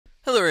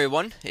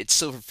everyone, it's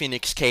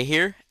SilverPhoenixK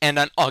here, and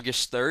on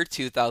August 3rd,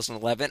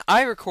 2011,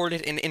 I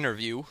recorded an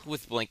interview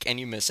with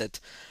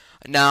Blinkkandyoumissit.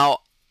 Now,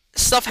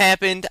 stuff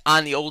happened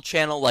on the old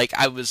channel,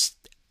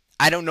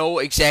 I don't know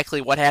exactly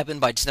what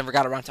happened, but I just never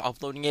got around to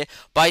uploading it,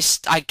 but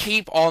I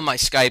keep all my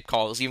Skype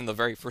calls, even the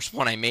very first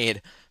one I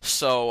made,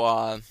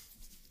 so,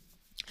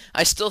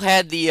 I still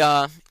had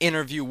the,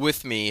 interview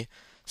with me,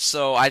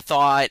 so I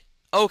thought,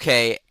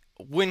 okay,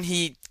 when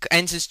he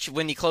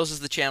closes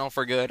the channel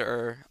for good,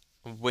 or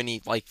when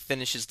he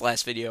finishes the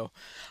last video,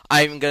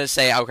 I'm gonna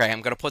say, okay,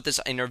 I'm gonna put this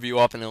interview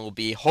up, and it will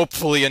be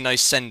hopefully a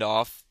nice send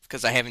off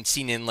because I haven't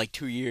seen it in like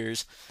 2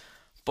 years.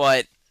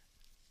 But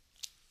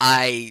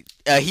he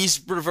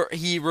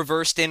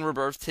reversed and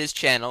rebirthed his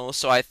channel,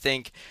 so I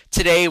think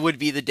today would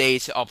be the day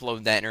to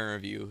upload that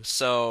interview.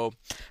 So,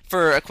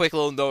 for a quick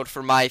little note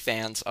for my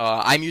fans,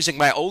 I'm using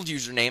my old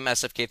username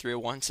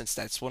SFK301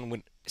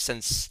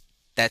 since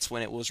that's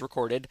when it was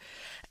recorded,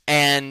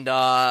 and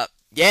yeah,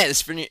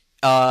 this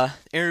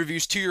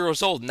interview's 2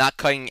 years old, not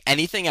cutting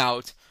anything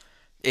out.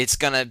 It's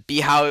gonna be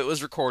how it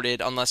was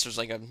recorded, unless there's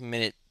like a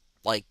minute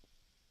like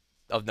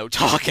of no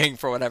talking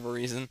for whatever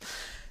reason.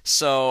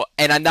 So,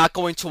 and I'm not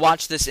going to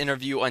watch this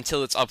interview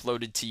until it's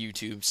uploaded to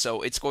YouTube.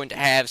 So it's going to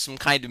have some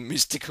kind of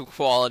mystical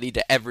quality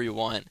to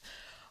everyone.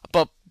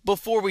 But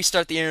before we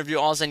start the interview,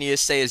 all I need to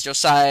say is,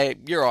 Josiah,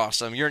 you're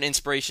awesome. You're an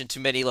inspiration to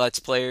many Let's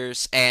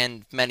Players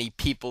and many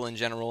people in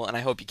general, and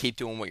I hope you keep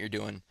doing what you're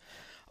doing.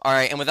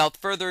 Alright, and without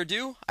further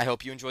ado, I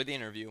hope you enjoyed the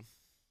interview.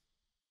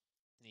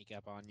 Sneak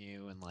up on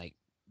you and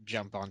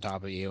jump on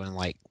top of you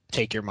and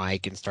take your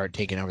mic and start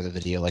taking over the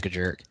video like a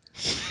jerk.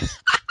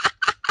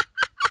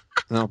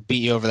 And I'll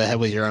beat you over the head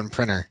with your own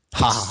printer.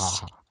 Ha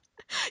ha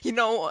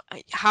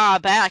ha.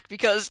 Back,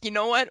 because you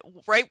know what?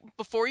 Right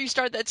before you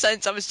start that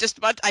sentence,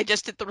 I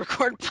just hit the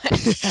record button.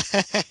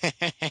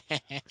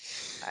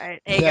 All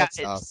right, hey That's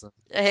guys. awesome.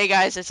 Hey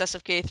guys, it's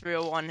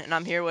SFK301, and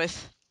I'm here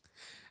with.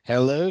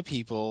 Hello,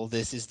 people.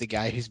 This is the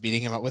guy who's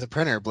beating him up with a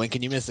printer.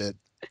 Blinkkandyoumissit.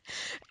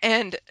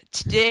 And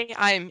today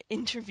I'm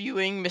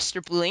interviewing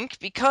Mr. Blinkk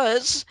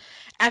because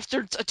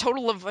after a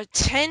total of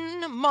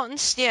 10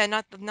 months, yeah,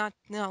 not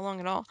long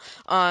at all,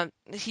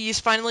 he's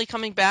finally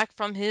coming back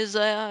from his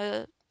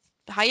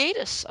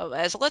hiatus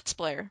as a Let's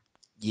Player.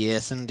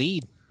 Yes,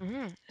 indeed.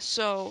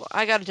 So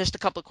I got just a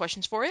couple of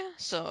questions for you.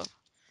 So,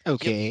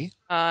 okay.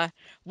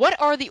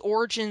 What are the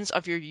origins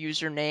of your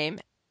username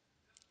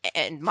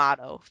and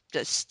motto?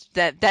 Just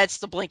that's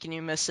the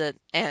Blinkkandyoumissit,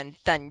 and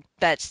then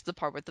that's the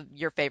part with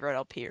your favorite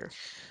LP.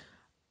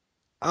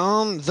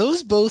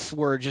 Those both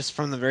were just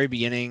from the very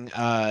beginning.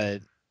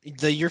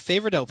 Your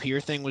favorite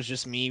LPer thing was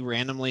just me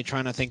randomly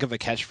trying to think of a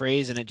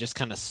catchphrase, and it just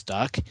kind of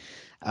stuck.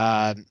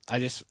 I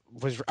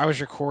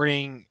was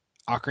recording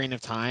Ocarina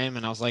of Time,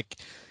 and I was like,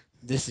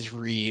 this is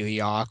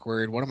really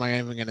awkward. What am I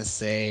even gonna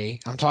say?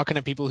 I'm talking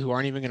to people who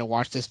aren't even gonna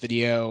watch this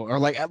video, or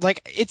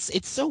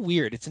it's so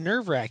weird. It's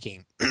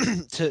nerve-wracking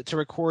to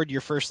record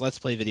your first Let's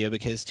Play video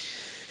because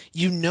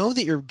you know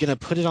that you're gonna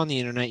put it on the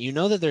internet. You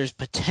know that there's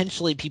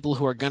potentially people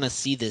who are gonna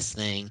see this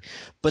thing,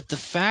 but the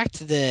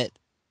fact that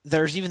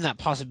there's even that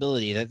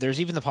possibility, that there's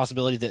even the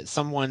possibility that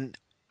someone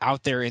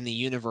out there in the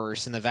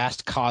universe, in the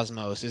vast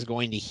cosmos, is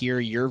going to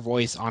hear your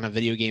voice on a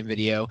video game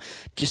video,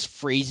 just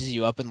phrases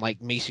you up and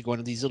makes you go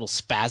into these little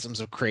spasms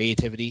of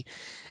creativity.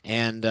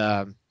 And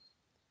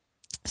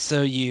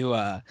so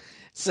I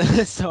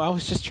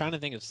was just trying to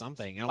think of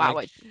something. And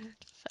wow,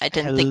 I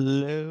didn't think.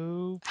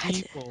 Hello,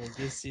 people.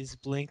 This is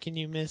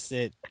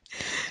Blinkkandyoumissit,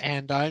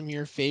 and I'm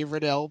your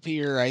favorite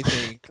LPer, I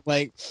think.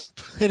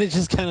 And it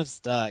just kind of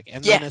stuck.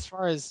 And then as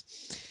far as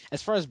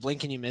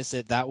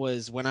Blinkkandyoumissit, that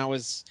was when I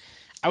was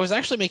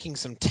actually making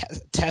some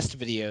test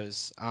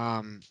videos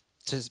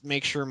to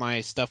make sure my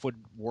stuff would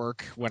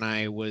work when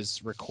I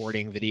was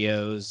recording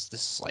videos.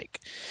 This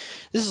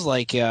is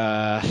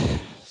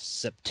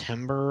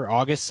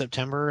August,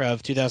 September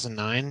of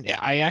 2009.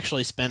 I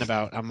actually spent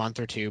about a month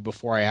or two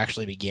before I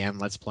actually began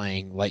Let's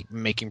Playing,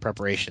 making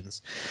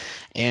preparations.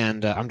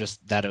 And I'm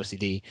just that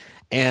OCD.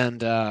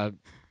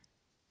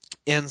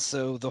 And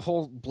so the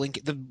whole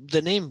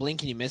the name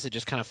Blinkkandyoumissit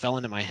just kind of fell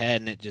into my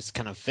head, and it just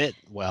kind of fit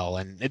well,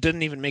 and it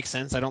didn't even make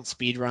sense. I don't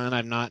speed run.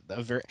 I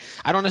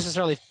don't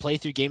necessarily play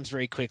through games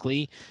very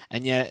quickly,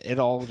 and yet it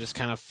all just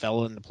kind of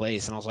fell into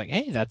place. And I was like,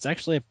 hey, that's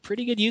actually a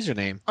pretty good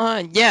username.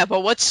 Yeah,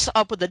 but what's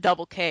up with the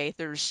double K?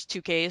 There's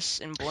 2Ks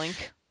in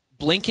Blink.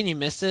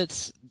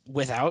 Blinkkandyoumissit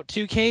without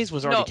 2Ks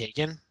was already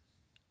taken.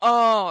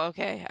 Oh,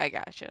 okay, I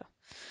gotcha.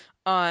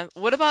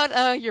 What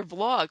about your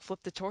vlog, Flip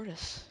the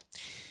Tortoise?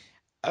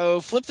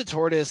 Oh, Flip the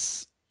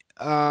Tortoise.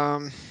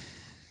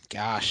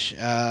 Gosh.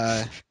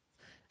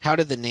 How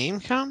did the name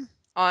come?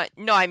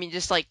 No, I mean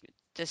just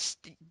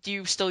do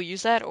you still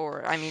use that,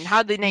 or I mean,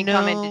 how did the name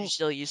come in? Did you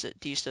still use it?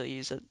 Do you still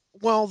use it?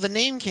 Well, the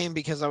name came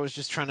because I was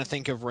just trying to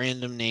think of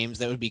random names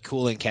that would be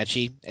cool and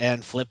catchy,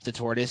 and Flip the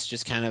Tortoise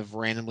just kind of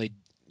randomly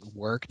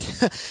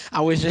worked.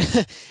 I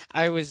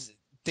was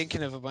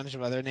thinking of a bunch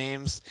of other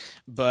names,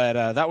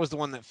 but that was the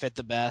one that fit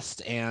the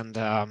best, and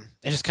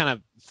it just kind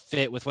of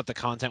fit with what the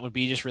content would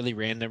be, just really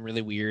random,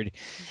 really weird,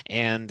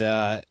 and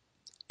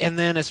And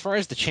then as far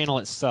as the channel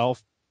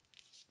itself,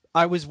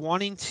 I was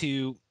wanting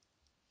to.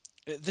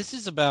 This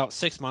is about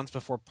 6 months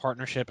before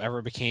partnership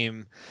ever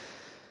became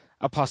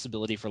a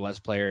possibility for Let's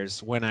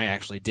Players when I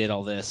actually did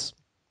all this.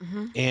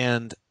 Hmm.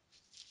 And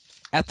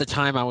at the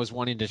time, I was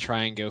wanting to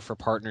try and go for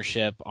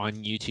partnership on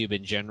YouTube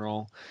in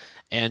general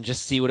and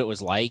just see what it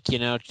was like,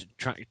 to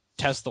try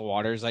test the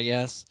waters, I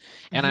guess.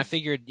 And I Hmm.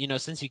 figured,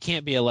 since you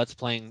can't be a Let's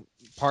Playing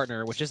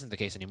partner, which isn't the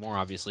case anymore,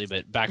 obviously,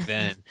 but back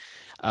then,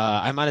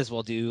 I might as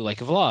well do like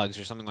vlogs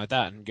or something like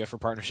that and go for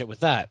partnership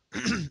with that.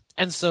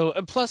 And so,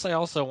 and plus, I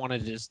also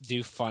wanted to just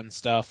do fun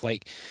stuff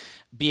like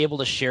be able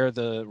to share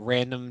the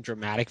random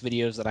dramatic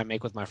videos that I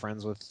make with my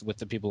friends with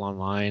the people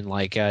online.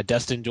 Like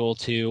Destin Duel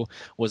 2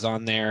 was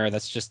on there.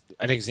 That's just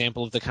an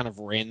example of the kind of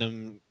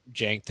random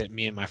jank that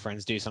me and my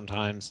friends do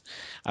sometimes.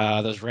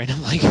 Those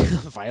random like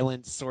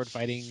violent sword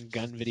fighting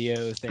gun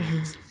video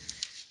things.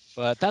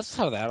 But that's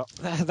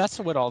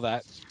what all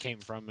that came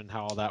from and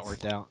how all that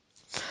worked out.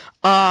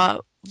 Uh,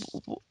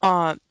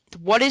 uh,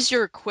 what is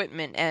your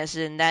equipment? As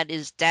in, that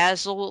is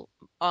Dazzle,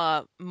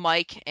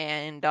 mic,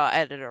 and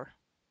editor,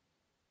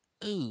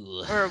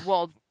 Ooh. or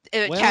well,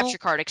 Well, capture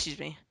card. Excuse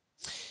me.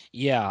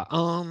 yeah.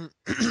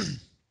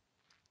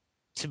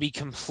 To be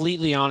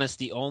completely honest,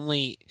 the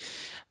only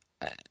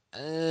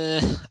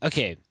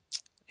okay,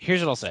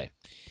 here's what I'll say.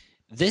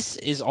 This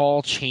is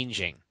all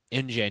changing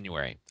in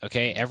January.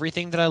 Okay,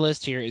 everything that I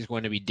list here is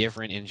going to be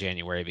different in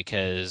January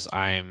because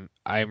I'm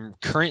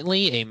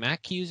currently a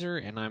Mac user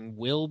and I'm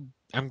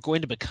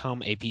going to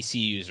become a PC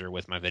user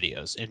with my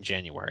videos in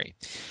January.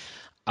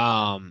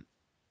 Um,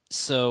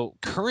 so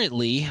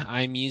currently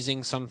I'm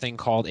using something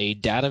called a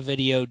Data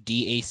Video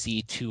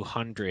DAC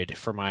 200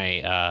 for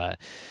my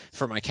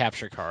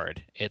capture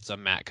card. It's a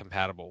Mac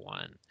compatible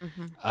one.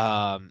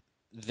 Hmm.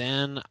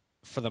 Then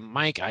for the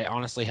mic, I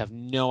honestly have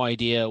no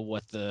idea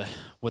what the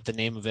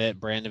name of it,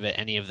 brand of it,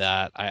 any of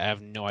that. I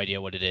have no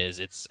idea what it is.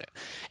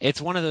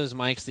 It's one of those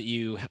mics that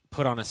you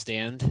put on a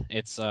stand.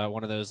 It's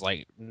one of those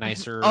like Hmm.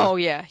 nicer Oh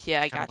yeah,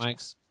 yeah, I kind of gotcha.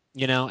 mics,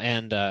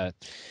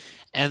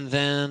 and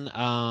then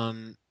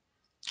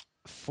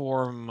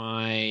for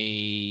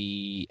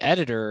my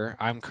editor,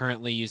 I'm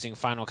currently using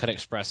Final Cut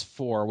Express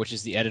 4, which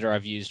is the editor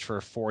I've used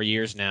for 4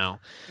 years now.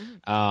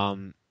 Mhm.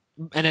 Um,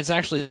 and it's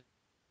actually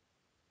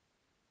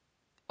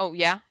Oh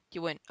yeah,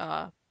 you went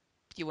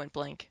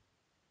Blink.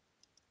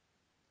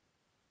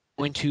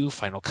 going to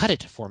Final Cut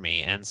it for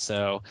me. And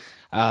so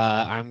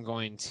I'm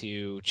going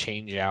to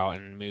change out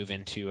and move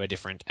into a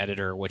different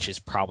editor, which is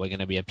probably going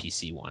to be a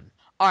PC one.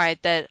 All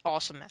right, that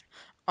awesome, man.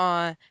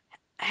 Uh,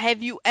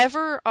 have you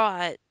ever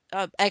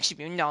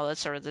actually no,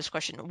 let's start with this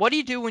question. What do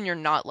you do when you're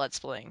not Let's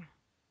Playing?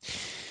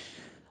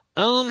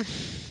 Um,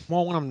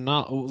 well, when I'm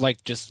not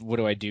like just what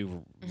do I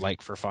do Hmm.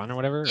 like for fun or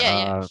whatever? Yeah,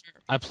 yeah, sure.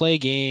 I play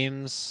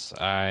games.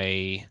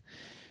 I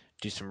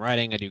do some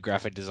writing. I do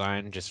graphic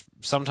design. Just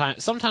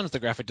sometimes the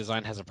graphic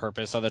design has a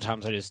purpose. Other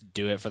times I just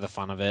do it for the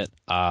fun of it.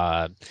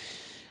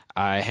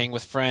 I hang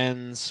with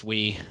friends.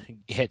 We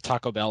hit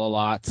Taco Bell a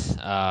lot.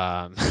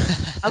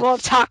 I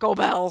love Taco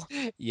Bell.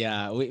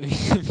 Yeah,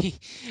 me,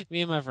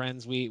 me and my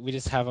friends, we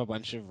just have a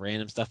bunch of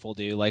random stuff we'll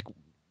do. Like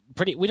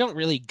we don't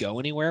really go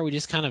anywhere. We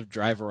just kind of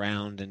drive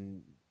around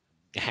and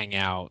hang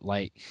out.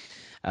 Like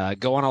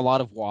go on a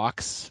lot of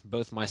walks,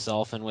 both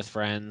myself and with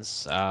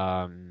friends.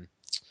 Uh,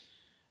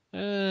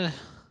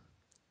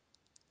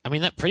 I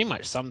mean, that pretty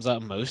much sums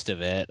up most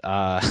of it.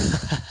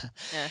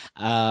 Yeah.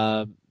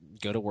 Uh,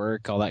 go to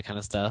work, all that kind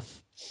of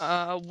stuff.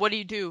 What do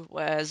you do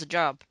as a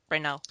job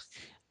right now?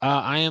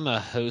 I am a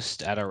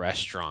host at a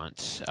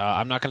restaurant.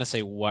 I'm not going to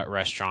say what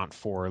restaurant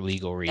for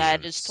legal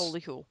That is reasons.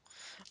 totally cool.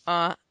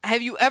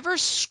 Have you ever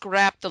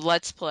scrapped the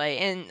Let's Play?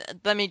 And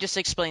let me just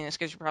explain this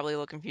because you're probably a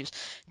little confused.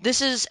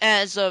 This is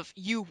as of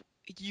you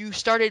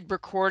started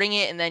recording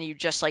it and then you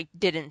just like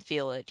didn't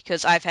feel it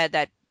because I've had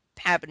that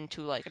happen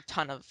to like a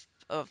ton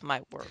of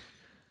my work.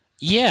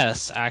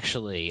 Yes,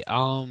 actually.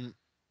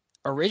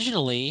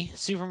 Originally,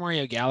 Super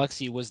Mario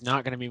Galaxy was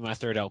not going to be my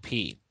third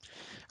LP.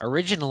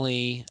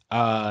 Originally,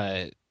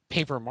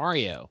 Paper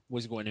Mario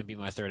was going to be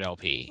my third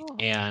LP, Oh.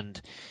 and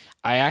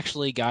I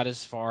actually got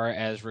as far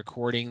as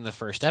recording the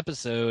first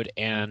episode.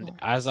 And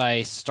as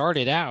I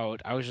started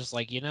out, I was just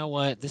like, you know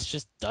what? This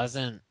just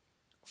doesn't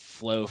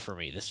flow for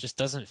me. This just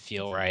doesn't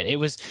feel right.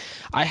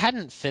 I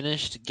hadn't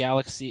finished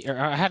Galaxy, or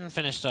I hadn't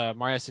finished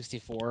Mario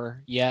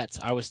 64 yet.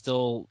 I was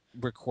still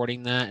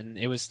recording that, and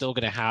it was still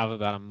going to have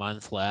about a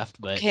month left.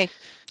 But Okay.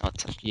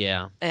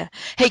 yeah, Yeah.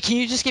 Hey, can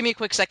you just give me a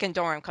quick second?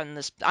 Don't worry, I'm cutting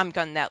this. I'm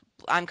cutting that.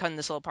 I'm cutting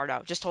this little part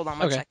out. Just hold on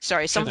one okay, sec.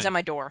 Sorry, sure someone's thing. at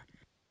my door.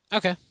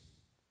 Okay.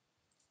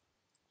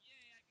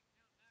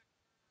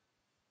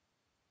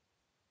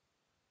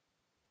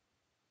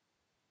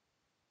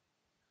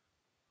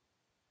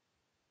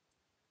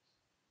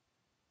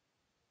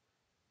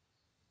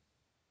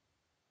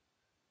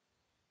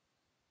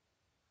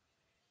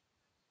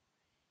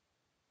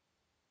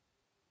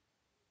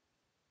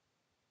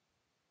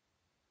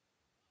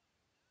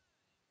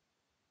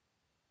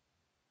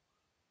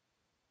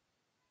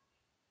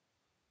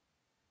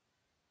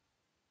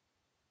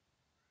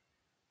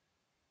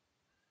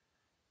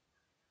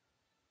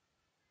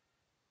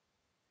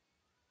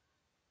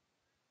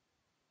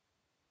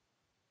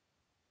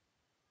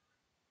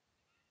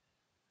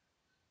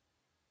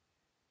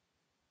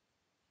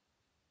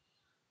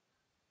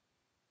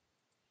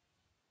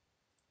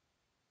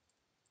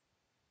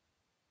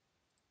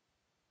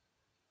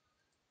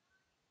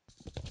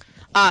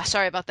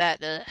 Sorry about that.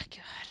 God.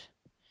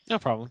 No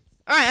problem.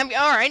 All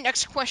right.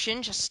 Next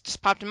question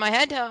just popped in my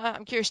head.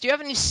 I'm curious. Do you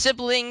have any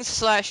siblings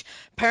slash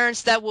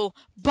parents that will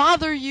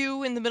bother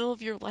you in the middle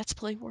of your Let's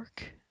Play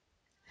work?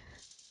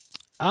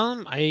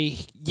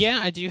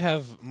 I do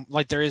have,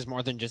 like, there is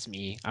more than just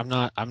me. I'm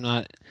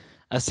not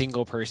a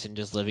single person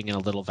just living in a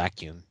little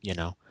vacuum, you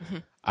know.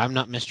 Mhm. I'm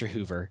not Mr.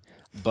 Hoover,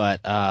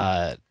 but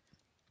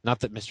not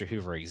that Mr.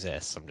 Hoover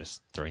exists. I'm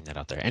just throwing that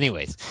out there.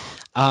 Anyways,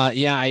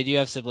 yeah, I do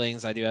have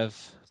siblings. I do have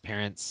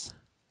parents.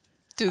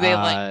 Do they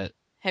like? Uh,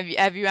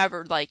 Have you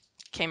ever like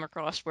came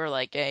across where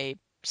like a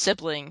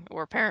sibling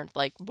or parent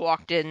like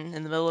walked in the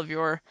middle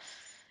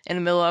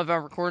of a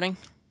recording?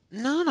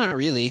 no, not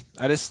really.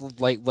 I just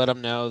like let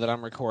them know that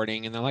I'm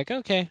recording, and they're like,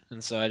 okay,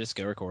 and so I just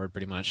go record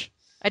pretty much.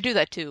 I do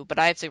that too, but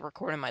I have to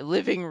record in my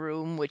living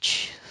room,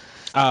 which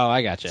Oh,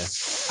 I gotcha.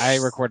 I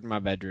record in my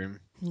bedroom.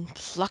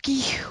 lucky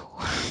you.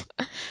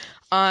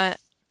 uh,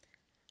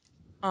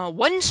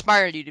 what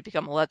inspired you to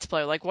become a Let's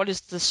Player? Like, what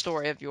is the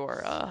story of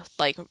your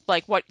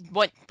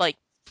what like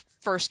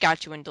first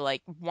got you into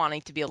like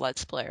wanting to be a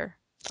Let's Player?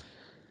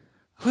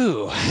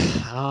 Whew.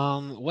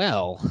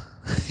 Well,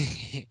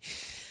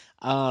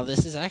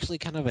 this is actually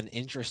kind of an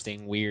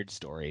interesting, weird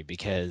story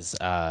because,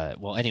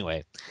 well,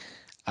 anyway,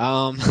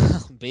 um,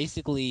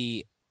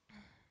 basically,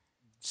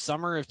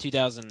 summer of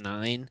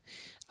 2009,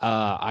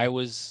 I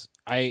was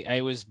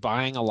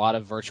buying a lot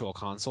of virtual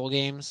console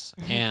games,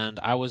 Mhm. and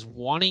I was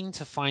wanting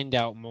to find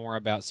out more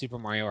about Super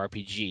Mario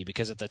RPG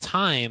because at the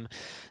time,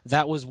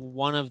 that was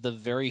one of the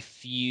very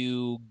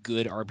few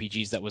good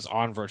RPGs that was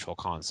on virtual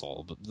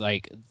console.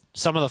 Like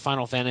some of the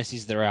Final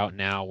Fantasies that are out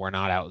now were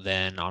not out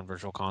then on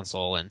virtual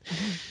console, and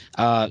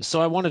Mhm.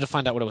 so I wanted to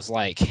find out what it was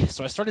like.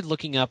 So I started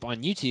looking up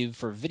on YouTube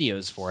for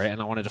videos for it,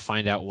 and I wanted to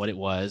find out what it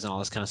was and all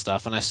this kind of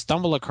stuff. And I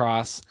stumbled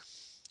across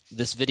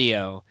this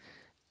video,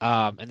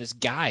 and this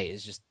guy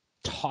is just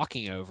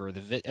talking over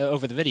the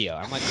video.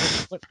 I'm like,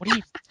 what are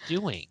you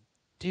doing,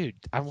 dude?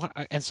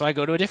 And so I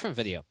go to a different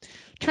video.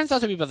 Turns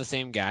out to be about the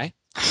same guy.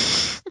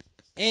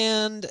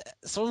 And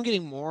so I'm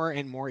getting more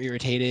and more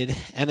irritated.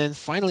 And then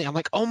finally, I'm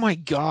like, oh my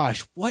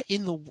gosh, what are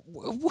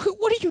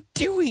you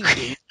doing,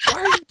 dude?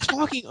 Why are you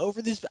talking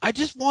over this? I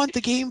just want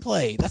the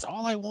gameplay. That's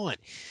all I want.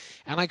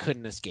 And I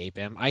couldn't escape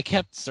him. I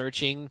kept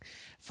searching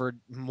for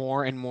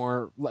more and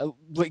more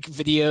like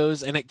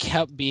videos, and it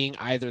kept being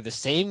either the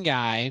same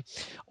guy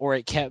or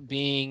it kept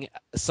being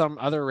some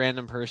other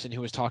random person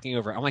who was talking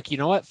over. I'm like, you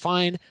know what?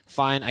 Fine,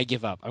 fine. I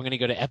give up. I'm going to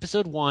go to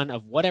episode 1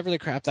 of whatever the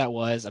crap that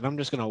was, and I'm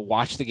just going to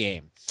watch the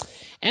game.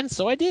 And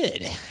so I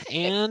did.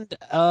 And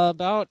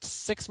about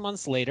 6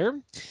 months later,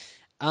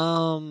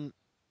 um,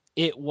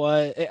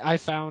 I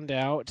found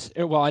out,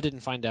 well, I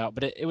didn't find out,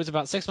 but it was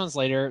about 6 months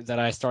later that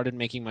I started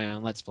making my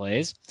own Let's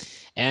Plays.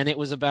 And it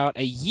was about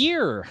a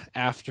year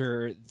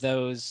after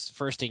those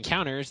first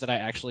encounters that I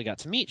actually got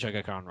to meet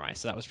Chugga Conroy.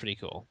 So that was pretty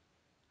cool.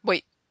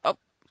 Wait. Oh,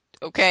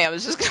 okay. I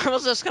was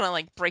just gonna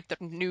like break the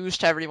news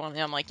to everyone.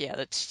 And I'm like, yeah,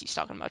 that's he's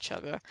talking about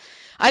Chugga.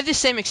 I have the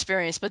same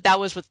experience, but that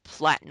was with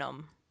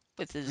Platinum,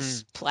 with Mm.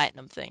 his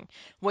Platinum thing.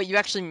 What, you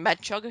actually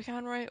met Chugga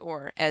Conroy,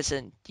 or as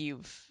in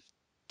you've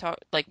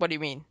talked? Like, what do you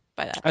mean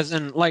by that? As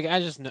in, like,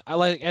 as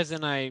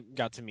in I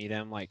got to meet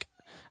him. Like,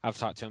 I've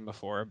talked to him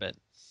before, but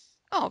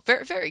Oh,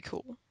 very very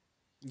cool.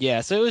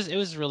 yeah, so it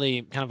was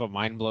really kind of a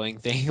mind-blowing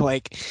thing.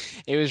 Like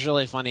it was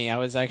really funny. I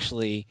was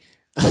actually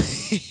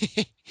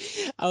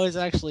I was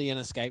actually in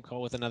a Skype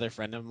call with another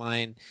friend of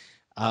mine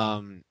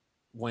um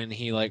when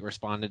he like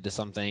responded to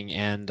something,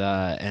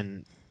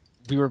 and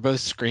we were both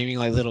screaming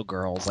like little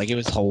girls. Like it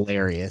was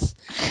hilarious.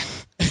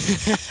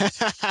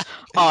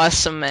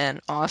 Awesome, man.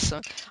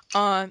 Awesome.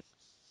 Uh,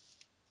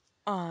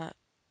 uh,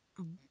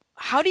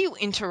 how do you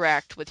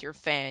interact with your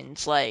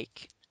fans?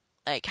 Like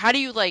how do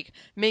you like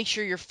make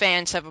sure your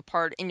fans have a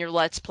part in your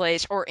Let's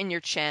Plays or in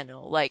your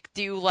channel? Like,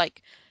 do you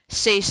like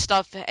say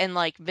stuff in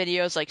like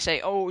videos, like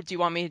say, "Oh, do you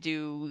want me to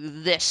do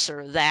this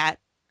or that?"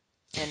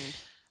 And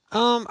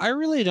I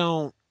really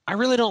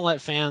don't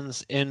let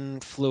fans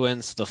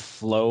influence the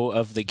flow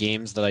of the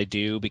games that I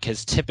do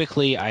because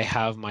typically I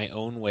have my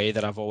own way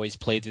that I've always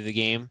played through the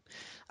game.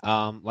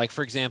 Like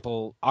for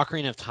example,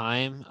 Ocarina of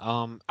Time,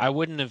 I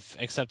wouldn't have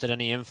accepted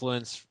any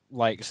influence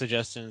like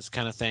suggestions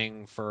kind of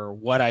thing for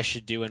what I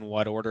should do in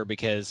what order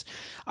because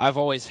I've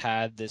always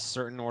had this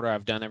certain order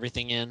I've done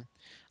everything in.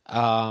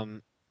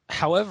 Um,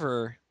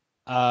 However,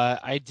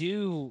 I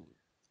do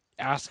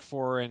ask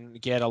for and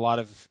get a lot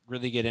of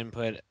really good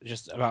input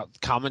just about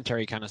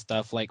commentary kind of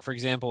stuff. Like for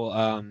example,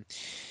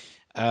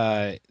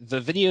 the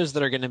videos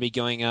that are going to be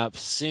going up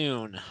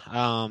soon,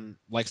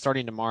 like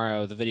starting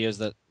tomorrow, the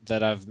videos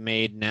that I've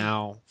made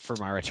now for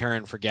my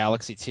return for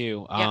Galaxy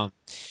 2, yeah.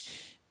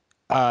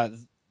 uh,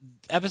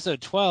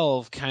 episode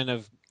 12 kind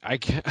of I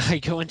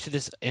go into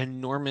this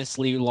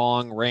enormously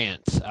long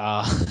rant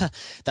that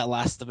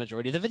lasts the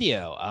majority of the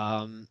video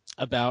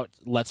about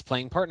Let's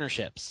Playing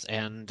partnerships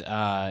and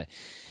uh,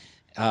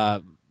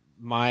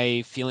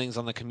 my feelings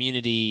on the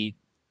community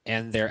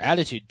and their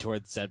attitude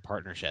towards said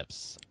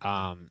partnerships.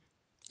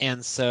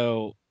 And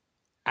so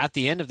at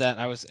the end of that,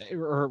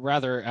 or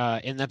rather,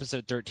 in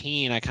episode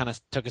 13, I kind of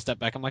took a step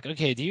back. I'm like,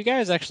 okay, do you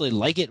guys actually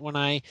like it when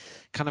I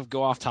kind of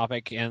go off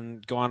topic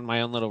and go on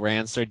my own little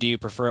rants, or do you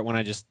prefer it when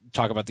I just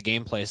talk about the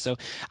gameplay? So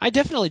I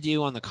definitely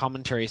do on the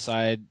commentary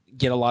side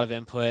get a lot of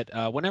input.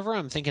 Whenever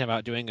I'm thinking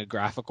about doing a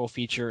graphical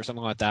feature or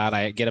something like that,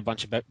 I get a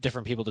bunch of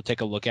different people to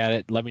take a look at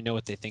it, let me know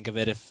what they think of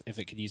it, if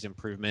it could use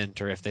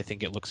improvement, or if they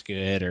think it looks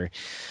good, or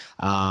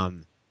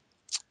um,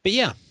 but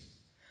yeah.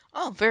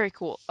 Oh, very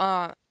cool.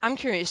 I'm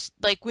curious,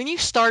 like when you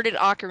started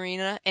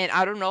Ocarina, and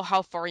I don't know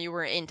how far you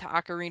were into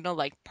Ocarina,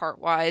 like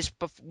part-wise,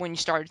 when you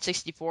started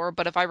 64,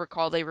 but if I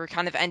recall, they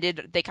kind of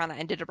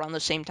ended around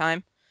the same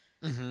time.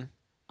 Hmm.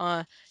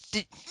 Uh,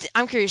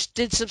 I'm curious,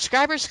 did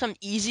subscribers come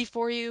easy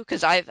for you?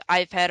 Because I've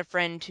had a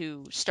friend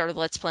who started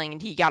Let's Playing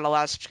and he got a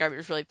lot of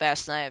subscribers really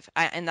fast,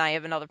 and I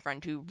have another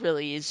friend who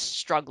really is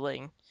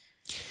struggling.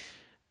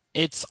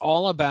 It's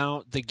all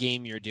about the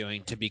game you're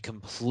doing, to be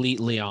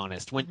completely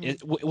honest. Hmm.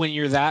 When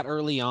you're that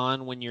early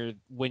on, when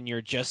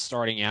you're just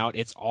starting out,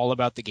 it's all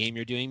about the game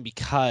you're doing,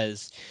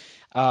 because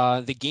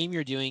the game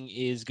you're doing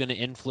is going to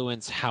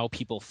influence how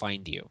people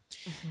find you.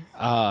 Hmm.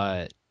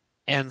 Uh,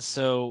 and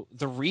so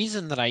the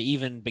reason that I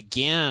even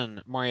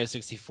began Mario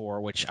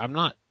 64, which I'm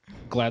not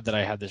glad that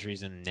I had this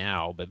reason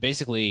now, but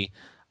basically,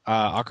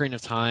 Ocarina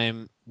of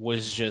Time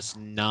was just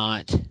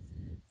not.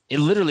 It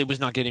literally was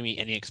not getting me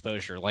any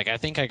exposure. Like, I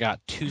think I got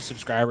 2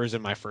 subscribers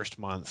in my first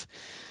month,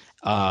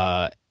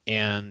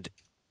 and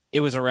it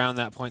was around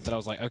that point that I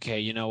was like, okay,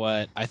 you know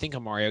what? I think a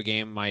Mario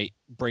game might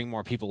bring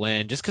more people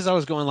in, just because I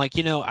was going like,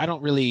 I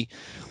don't really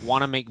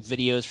want to make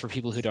videos for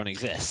people who don't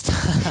exist.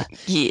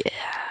 Yeah.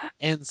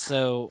 And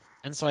so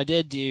I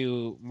did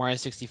do Mario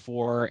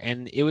 64,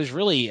 and it was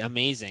really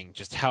amazing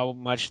just how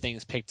much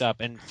things picked up.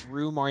 And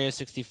through Mario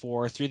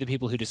 64, through the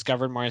people who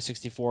discovered Mario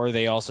 64,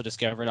 they also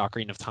discovered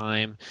Ocarina of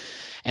Time.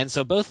 And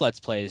so both Let's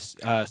Plays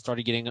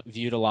started getting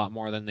viewed a lot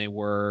more than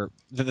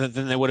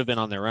than they would have been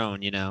on their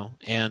own,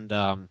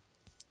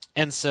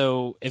 and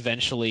so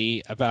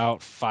eventually,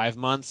 about 5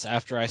 months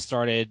after I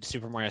started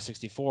Super Mario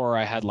 64,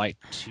 I had like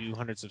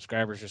 200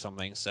 subscribers or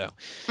something. So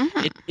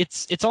Hmm.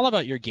 it's all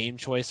about your game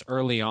choice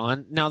early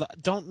on. Now,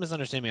 don't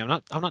misunderstand me. I'm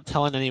not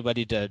telling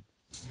anybody to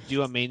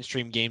do a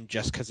mainstream game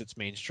just because it's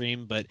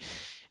mainstream, but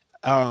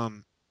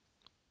um,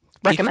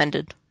 if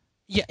Recommended.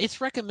 yeah, it's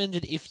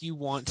recommended if you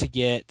want to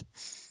get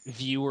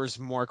viewers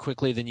more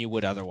quickly than you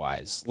would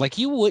otherwise. Like,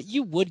 you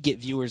would get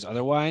viewers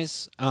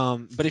otherwise,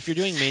 but if you're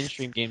doing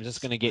mainstream games, it's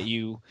going to get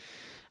you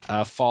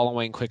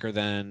following quicker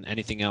than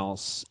anything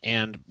else.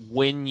 And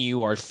when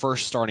you are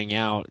first starting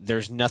out,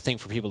 there's nothing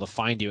for people to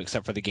find you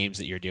except for the games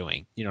that you're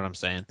doing. You know what I'm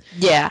saying?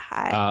 Yeah,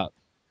 I Uh,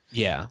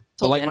 yeah.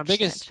 But totally like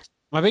understand.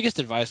 my biggest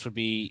advice would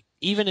be,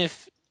 even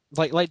if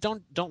like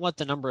don't let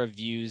the number of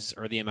views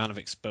or the amount of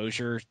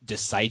exposure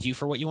decide you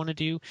for what you want to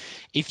do.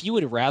 If you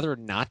would rather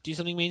not do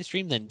something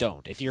mainstream, then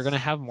don't. If you're going to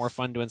have more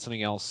fun doing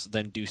something else,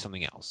 then do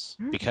something else.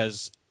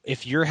 Because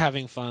if you're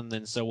having fun,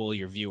 then so will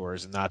your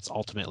viewers, and that's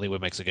ultimately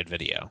what makes a good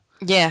video.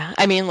 Yeah,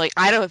 I mean, like,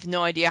 I don't have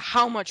no idea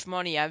how much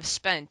money I've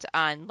spent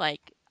on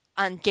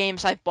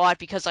games I've bought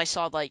because I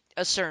saw like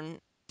a certain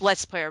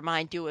Let's Player of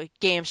mine do a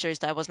game series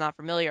that I was not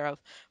familiar of,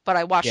 but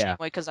I watched it Yeah.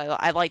 anyway because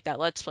I like that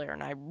Let's Player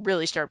and I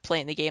really started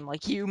playing the game.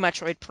 Like you,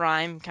 Metroid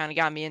Prime kind of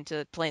got me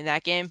into playing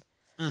that game.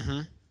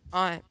 Hmm.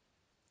 Uh,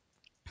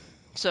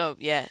 so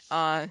yeah.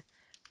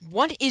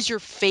 What is your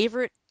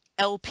favorite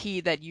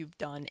LP that you've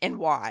done and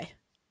why?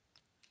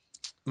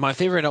 My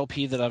favorite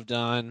LP that I've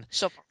done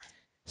So far.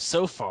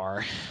 so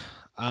far,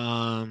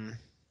 um,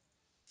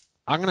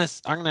 I'm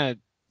gonna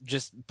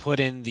just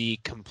put in the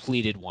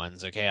completed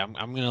ones. Okay, I'm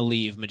gonna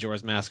leave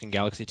Majora's Mask and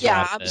Galaxy 2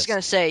 Yeah, out of I was this.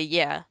 gonna say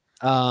yeah.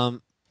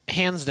 Um,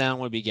 Hands down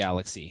would be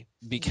Galaxy,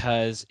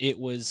 because it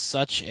was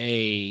such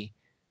a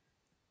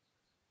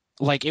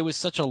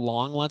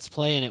long Let's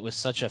Play, and it was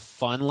such a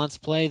fun Let's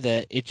Play,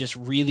 that it just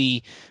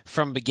really,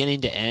 from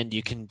beginning to end,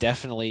 you can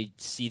definitely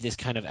see this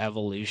kind of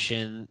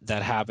evolution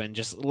that happened.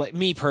 Just like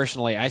me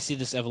personally, I see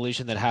this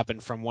evolution that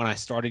happened from when I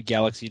started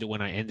Galaxy to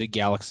when I ended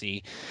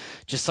Galaxy.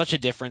 Just such a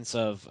difference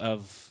of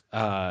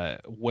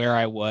where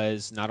I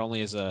was, not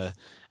only as a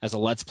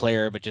Let's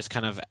Player, but just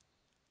kind of,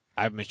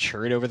 I've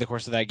matured over the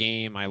course of that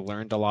game. I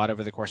learned a lot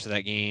over the course of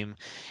that game.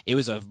 It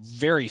was a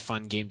very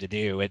fun game to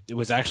do. It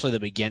was actually the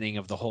beginning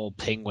of the whole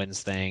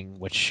Penguins thing,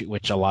 which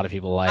a lot of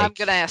people I'm like.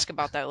 gonna ask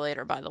about that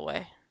later, by the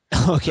way.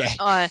 Okay.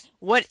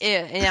 What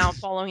is, and now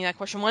following that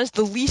question, what is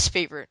the least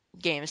favorite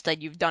games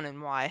that you've done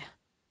and why?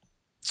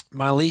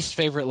 My least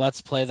favorite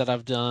Let's Play that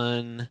I've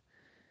done,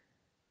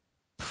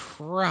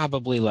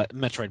 probably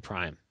Metroid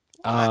Prime.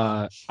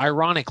 Why?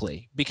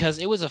 Ironically, because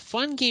it was a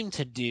fun game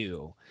to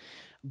do,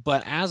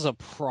 but as a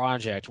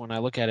project, when I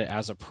look at it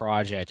as a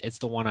project, it's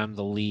the one I'm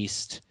the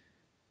least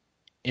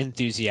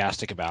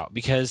enthusiastic about,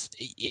 because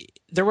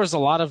there was a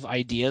lot of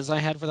ideas I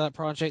had for that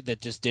project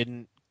that just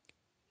didn't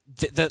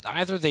that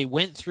either they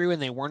went through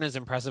and they weren't as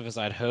impressive as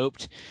I'd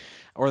hoped,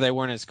 or they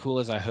weren't as cool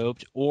as I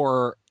hoped,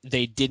 or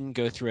they didn't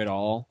go through at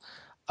all.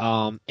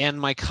 And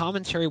my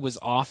commentary was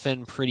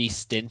often pretty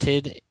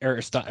stinted,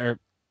 or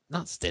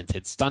not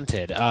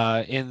stunted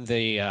in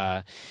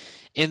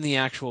the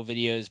actual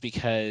videos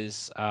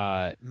because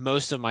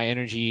most of my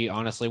energy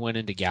honestly went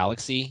into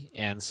Galaxy,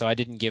 and so I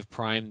didn't give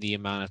Prime the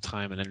amount of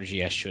time and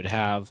energy I should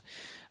have.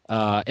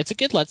 It's a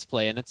good Let's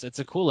Play, and it's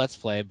a cool Let's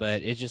Play,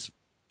 but it just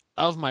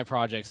of my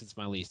projects, it's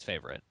my least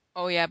favorite.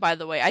 Oh yeah, by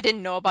the way, I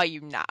didn't know about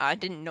you. I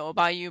didn't know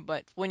about you,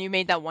 but when you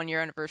made that 1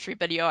 year anniversary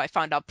video, I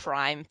found out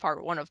Prime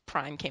Part 1 of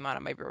Prime came out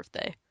on my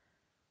birthday.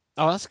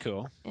 Oh, that's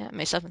cool. Yeah,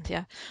 May 7th.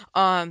 Yeah.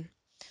 Um,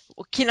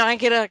 can I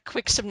get a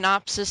quick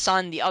synopsis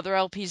on the other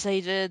LPs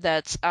they did?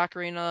 That's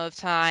Ocarina of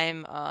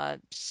Time,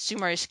 Super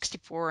Mario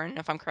 64, and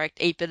if I'm correct,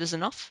 8-bit is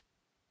enough.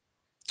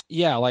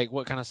 Yeah, like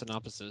what kind of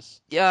synopsis?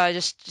 Yeah,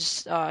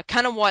 just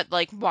kind of what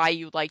like why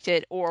you liked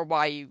it or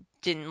why you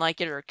didn't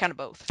like it, or kind of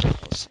both.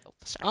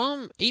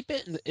 Sorry.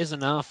 8-bit is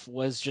enough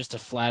was just a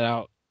flat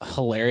out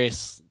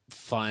hilarious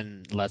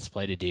fun let's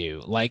play to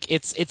do. Like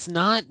it's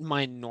not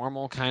my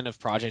normal kind of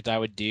project I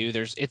would do.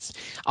 It's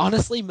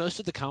honestly most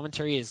of the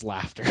commentary is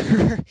laughter.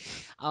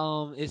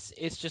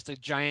 It's just a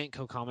giant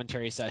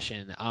co-commentary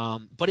session.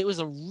 But it was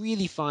a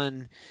really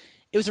fun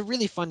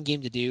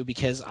game to do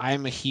because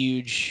I'm a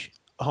huge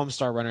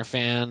Homestar Runner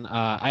fan.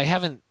 I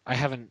haven't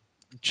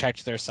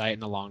checked their site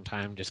in a long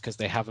time just because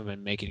they haven't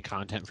been making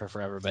content for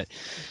forever. But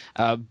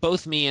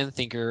both me and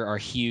Thinker are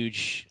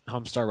huge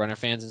Homestar Runner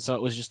fans, and so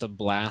it was just a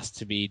blast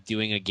to be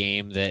doing a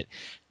game that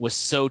was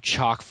so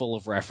chock full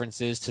of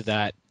references to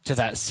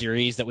that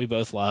series that we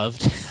both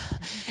loved,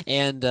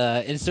 and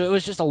so it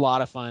was just a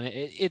lot of fun.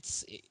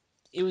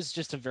 It was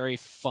just a very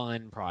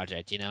fun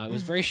project. It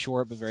was very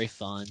short but very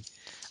fun.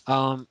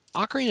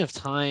 Ocarina of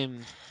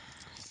Time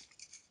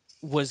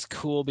was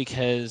cool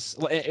because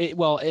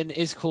and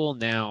is cool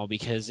now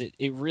because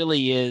it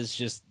really is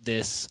just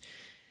this.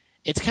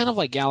 It's kind of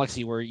like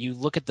Galaxy where you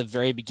look at the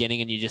very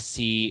beginning and you just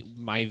see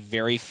my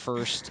very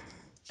first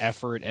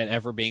effort at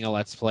ever being a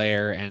Let's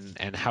Player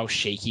and how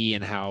shaky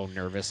and how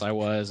nervous I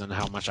was and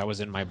how much I was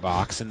in my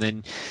box, and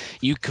then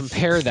you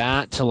compare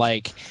that to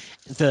like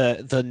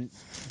the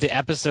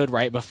episode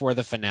right before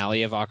the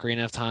finale of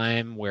Ocarina of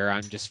Time where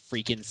I'm just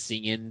freaking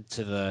singing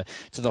to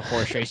the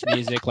horse race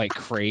music like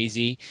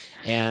crazy,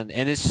 and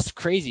it's just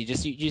crazy.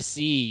 Just you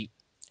see,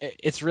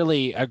 it's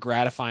really a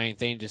gratifying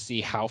thing to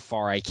see how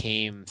far I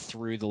came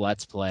through the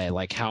Let's Play,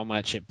 like how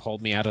much it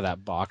pulled me out of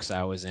that box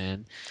I was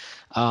in.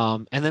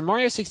 And then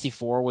Mario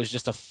 64 was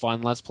just a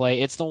fun Let's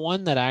Play. It's the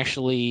one that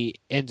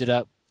actually ended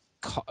up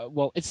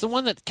it's the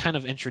one that kind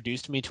of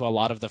introduced me to a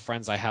lot of the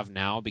friends I have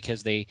now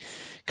because they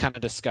kind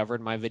of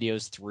discovered my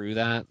videos through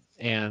that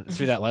and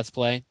through that Let's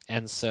Play.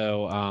 And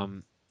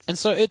so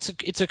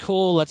it's a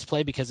cool Let's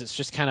Play because it's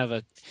just kind of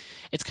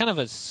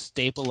a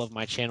staple of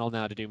my channel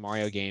now to do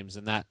Mario games,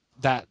 and that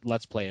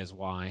Let's Play is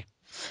why.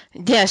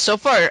 Yeah, so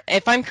far,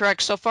 if I'm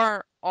correct, so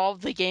far all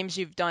the games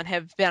you've done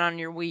have been on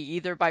your Wii,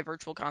 either by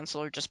Virtual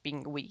Console or just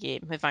being a Wii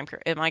game. If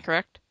am I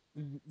correct?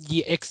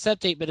 Yeah,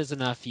 except 8-bit is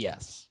enough.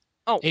 Yes,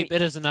 Oh,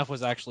 8-bit is enough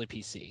was actually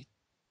PC.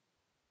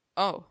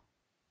 Oh,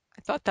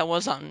 I thought that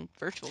was on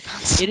Virtual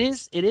Console.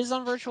 It is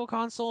on Virtual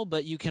Console,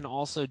 but you can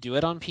also do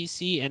it on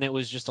PC, and it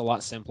was just a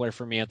lot simpler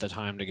for me at the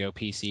time to go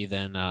PC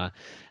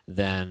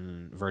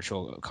than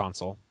Virtual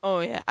Console.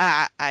 Oh yeah,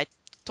 I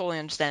totally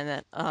understand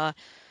that.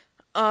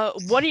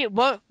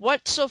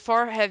 What so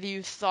far have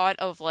you thought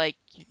of like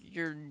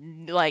your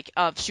like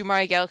Super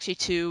Mario Galaxy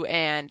 2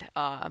 and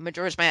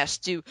Majora's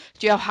Mask? Do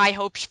you have high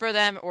hopes for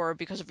them, or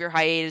because of your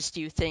hiatus,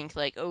 do you think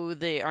like, oh,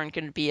 they aren't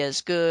going to be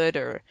as good,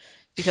 or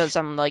because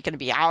I'm like going to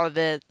be out of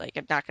it, like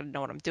I'm not going to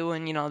know what I'm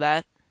doing,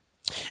 that?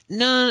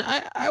 No,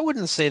 I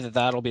wouldn't say that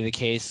that'll be the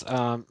case.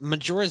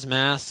 Majora's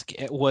Mask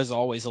it was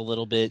always a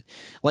little bit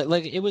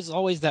like it was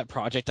always that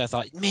project I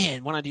thought,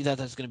 man, when I do that,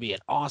 that's going to be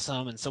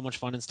awesome and so much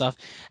fun and stuff.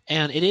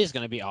 And it is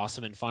going to be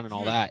awesome and fun and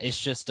all that. It's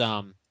just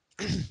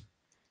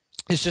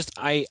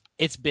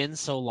it's been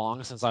so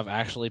long since I've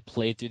actually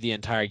played through the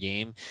entire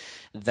game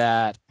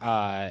that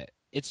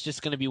it's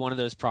just going to be one of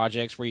those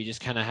projects where you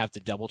just kind of have to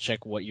double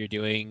check what you're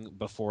doing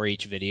before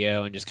each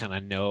video and just kind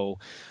of know,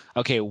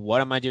 okay, what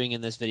am I doing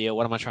in this video?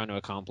 What am I trying to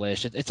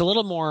accomplish? It's a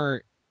little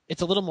more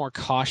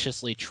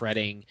cautiously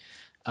treading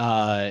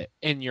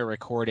in your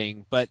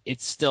recording, but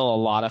it's still a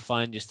lot of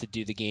fun just to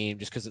do the game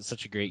just because it's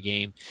such a great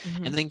game.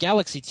 And then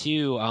Galaxy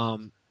 2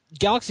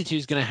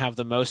 is going to have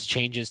the most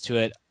changes to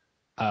it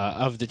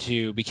of the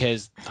two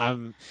because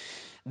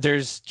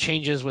there's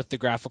changes with the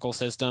graphical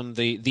system.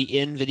 The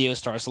in-video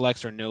star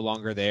selects are no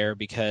longer there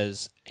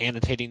because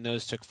annotating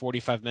those took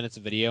 45 minutes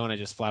of video, and I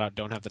just flat out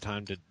don't have the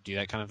time to do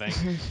that kind of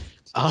thing.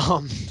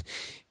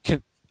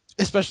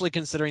 Especially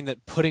considering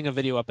that putting a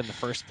video up in the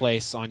first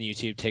place on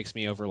YouTube takes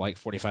me over like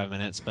 45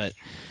 minutes. But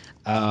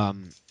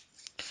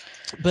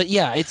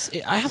yeah,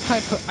 I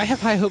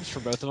have high hopes for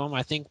both of them.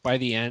 I think by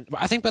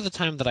the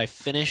time that I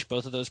finish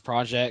both of those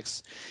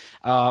projects,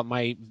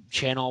 my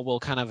channel will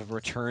kind of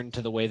return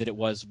to the way that it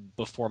was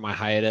before my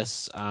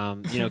hiatus.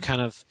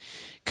 Kind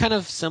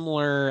of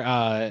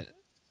similar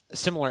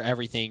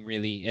everything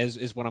really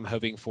is what I'm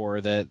hoping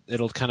for. That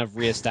it'll kind of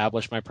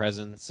reestablish my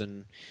presence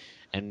and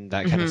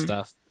that kind of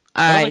stuff.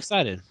 But I'm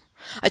excited.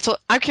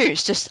 I'm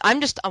curious.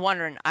 I'm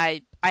wondering.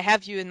 I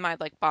have you in my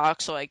like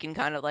box so I can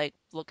kind of like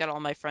look at all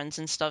my friends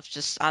and stuff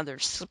just on their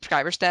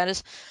subscriber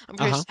status. I'm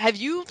Uh-huh.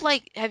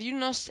 curious. Have you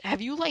noticed?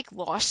 Have you like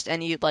lost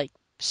any like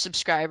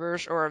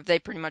subscribers, or have they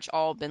pretty much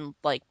all been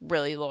like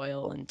really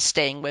loyal and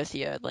staying with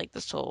you like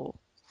this whole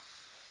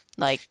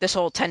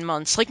 10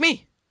 months like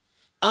me?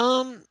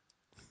 Um,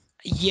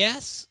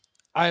 yes,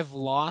 I've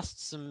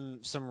lost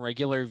some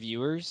regular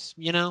viewers,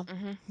 Yeah.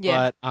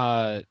 but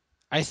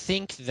I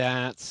think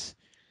that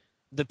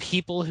the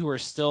people who are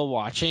still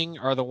watching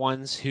are the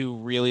ones who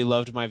really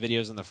loved my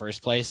videos in the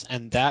first place,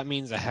 and that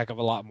means a heck of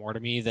a lot more to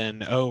me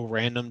than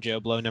random Joe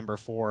Blow number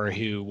 4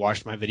 who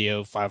watched my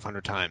video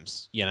 500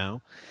 times.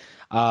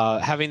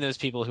 Having those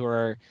people who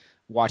are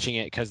watching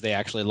it because they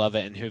actually love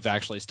it and who've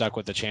actually stuck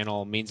with the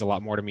channel means a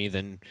lot more to me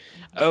than,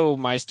 oh,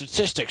 my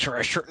statistics are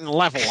a certain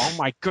level. Oh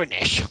my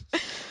goodness.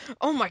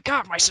 Oh my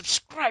God, my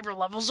subscriber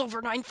level's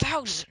over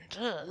 9,000.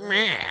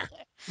 Meh.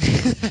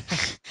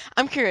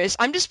 I'm curious.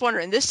 I'm just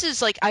wondering. This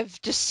is like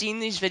I've just seen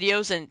these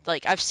videos and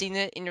like I've seen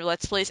it in your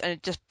Let's Plays and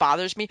it just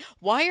bothers me.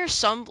 Why are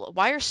some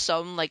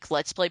like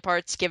Let's Play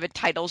parts given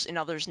titles and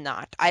others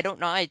not? I don't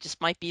know. It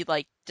just might be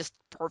like just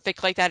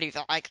perfect like that.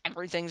 Either like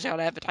everything's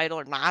gotta have a title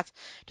or not.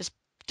 Just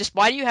just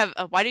why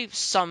do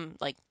some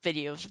like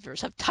videos of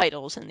yours have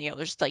titles and the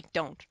others like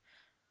don't?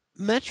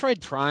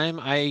 Metroid Prime,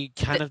 I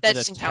kind of That did a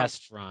doesn't count.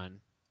 test run.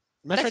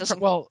 That doesn't.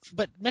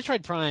 But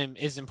Metroid Prime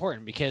is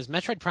important because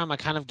Metroid Prime, I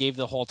kind of gave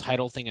the whole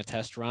title thing a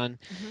test run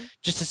Mhm.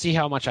 just to see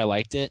how much I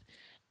liked it.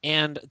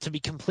 And to be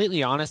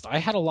completely honest, I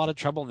had a lot of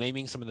trouble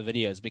naming some of the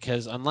videos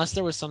because unless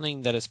there was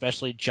something that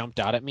especially jumped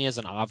out at me as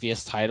an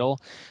obvious title,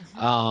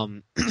 Mhm.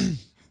 um,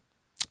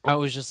 I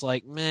was just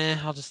like, meh,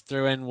 I'll just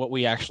throw in what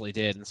we actually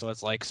did. And so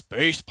it's like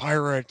Space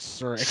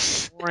Pirates or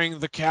Exploring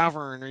the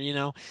Cavern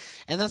or.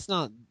 And that's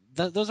not,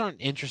 those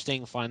aren't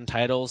interesting, fun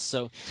titles.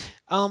 So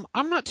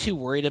I'm not too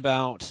worried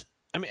about,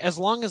 I mean, as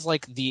long as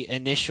like the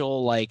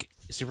initial, like,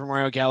 Super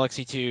Mario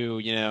Galaxy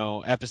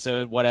 2,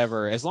 episode,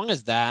 whatever, as long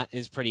as that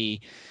is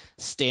pretty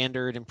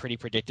standard and pretty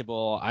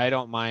predictable, I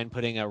don't mind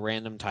putting a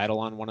random title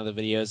on one of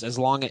the videos as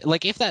long as,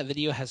 like, if that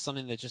video has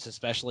something that just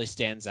especially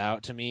stands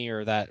out to me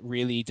or that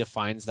really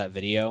defines that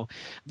video,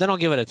 then I'll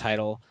give it a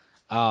title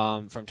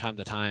from time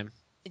to time.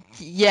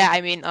 Yeah, I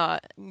mean,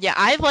 yeah,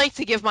 I like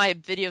to give my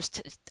videos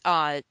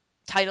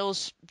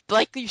titles.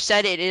 Like you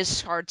said, it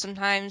is hard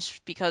sometimes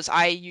because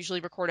I usually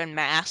record en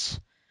masse.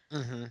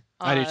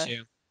 I do Uh,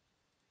 too.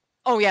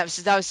 oh yeah,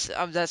 so that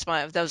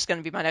was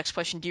gonna be my next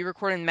question. Do you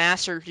record en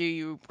masse or do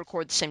you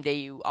record the same day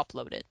you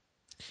upload it?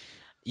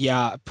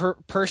 Yeah,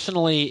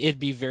 personally, it'd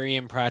be very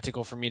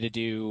impractical for me to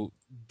do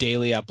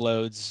daily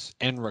uploads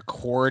and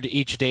record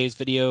each day's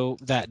video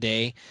that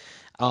day.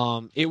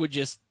 It would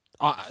just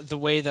the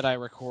way that I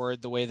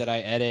record, the way that I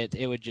edit,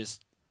 it would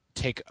just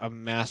take a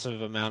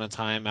massive amount of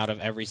time out of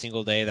every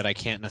single day that I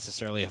can't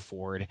necessarily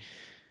afford.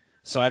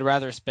 So I'd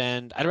rather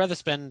spend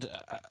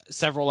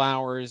several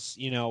hours,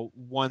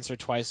 once or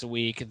twice a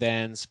week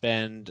than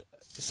spend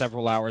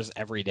several hours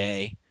every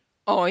day.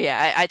 Oh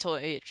yeah, I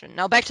totally get you.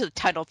 Now back to the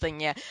title thing.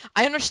 Yeah,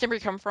 I understand where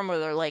you come from, where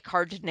they're like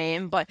hard to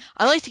name, but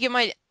I like to give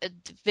my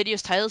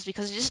videos titles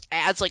because it just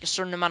adds like a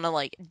certain amount of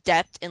like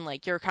depth and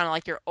like you're kind of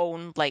like your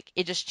own like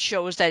it just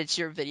shows that it's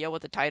your video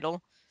with the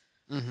title.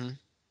 Hmm.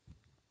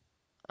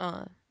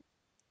 Uh,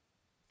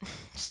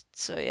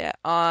 So yeah.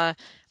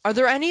 Are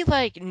there any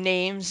like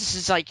names? This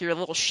is like your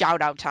little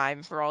shout out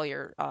time for all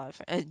your.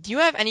 Do you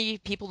have any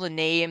people to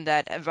name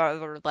that have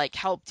either like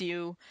helped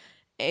you,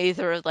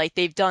 either like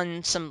they've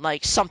done some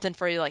like something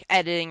for you like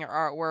editing or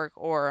artwork,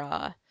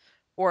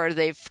 or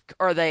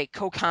they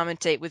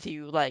co-commentate with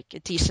you like a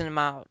decent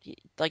amount?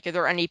 Like, are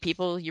there any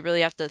people you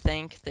really have to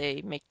thank?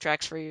 They make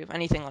tracks for you,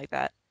 anything like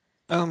that?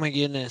 Oh my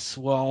goodness.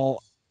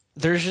 Well,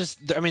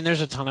 I mean,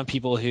 there's a ton of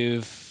people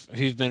who've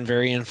been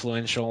very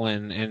influential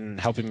in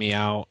helping me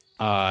out,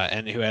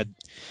 and who I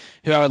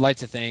would like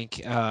to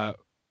thank.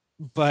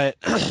 But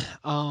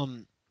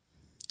um,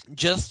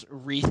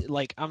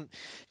 like I'm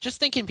just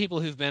thinking people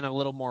who've been a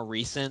little more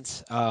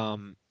recent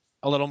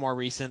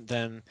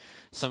than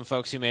some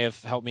folks who may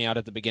have helped me out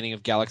at the beginning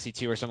of Galaxy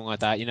 2 or something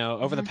like that.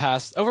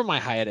 Hmm. Over my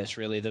hiatus,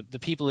 really, the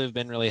people who've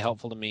been really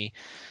helpful to me,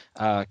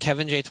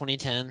 Kevin J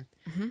 2010,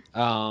 Hmm.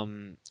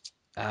 um,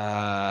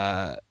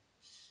 uh,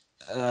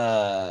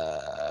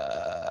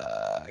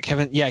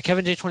 Kevin J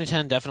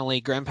 2010,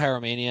 definitely. Grand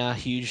Pyromania,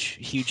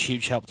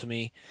 huge help to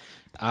me.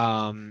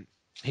 Um,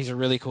 he's a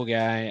really cool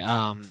guy.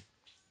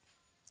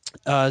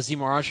 Z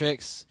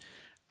Moratrix,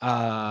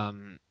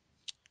 um,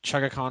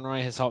 Chugga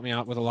Conroy has helped me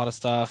out with a lot of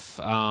stuff.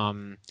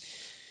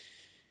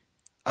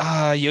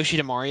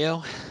 Yoshida Mario,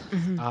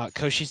 Hmm.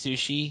 Koshi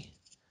Sushi,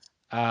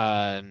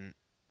 um,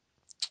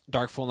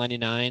 Darkful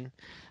 99.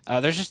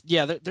 There's just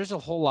there's a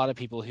whole lot of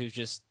people who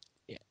just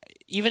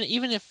even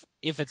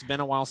if it's been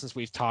a while since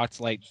we've talked,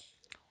 like,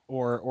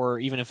 or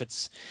even if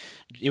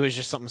it was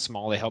just something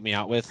small they helped me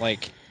out with,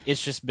 like,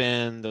 it's just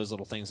been those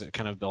little things that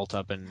kind of built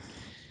up and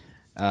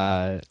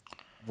uh,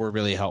 were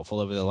really helpful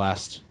over the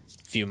last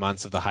few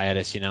months of the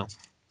hiatus.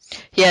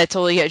 Yeah, I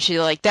totally get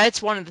you. Like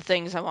that's one of the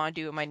things I want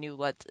to do in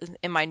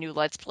my new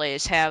Let's Play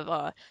is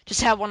have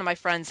just have one of my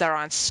friends that are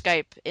on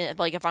Skype.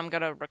 Like if I'm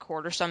gonna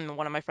record or something,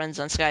 one of my friends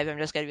on Skype, I'm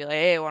just gonna be like,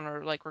 hey, want to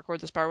like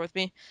record this part with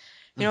me?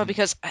 You know, Hmm.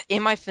 because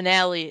in my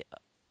finale,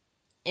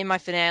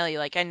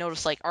 like I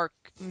noticed like our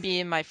me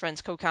and my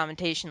friends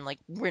co-commentation like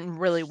went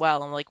really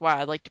well. I'm like, wow,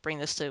 I'd like to bring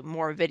this to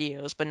more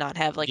videos, but not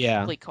have like a Yeah.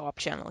 complete co-op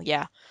channel.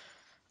 Yeah.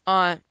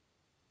 Uh,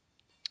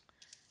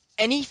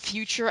 any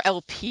future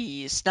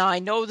LPs? Now I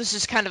know this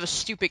is kind of a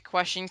stupid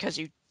question because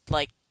you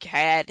like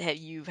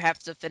you have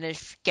to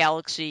finish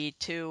Galaxy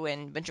 2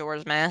 and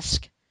Majora's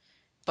Mask,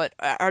 but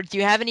do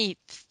you have any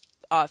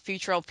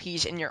future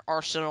LPs in your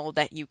arsenal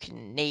that you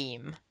can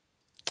name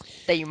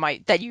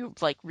that you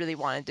like really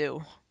want to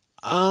do?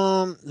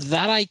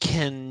 That I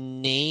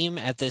can name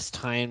at this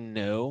time,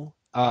 no.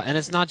 And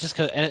it's not just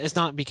and it's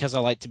not because I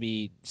like to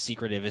be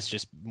secretive. It's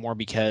just more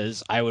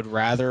because I would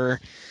rather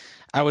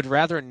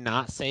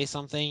not say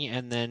something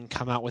and then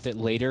come out with it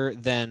later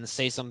than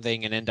say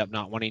something and end up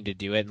not wanting to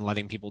do it and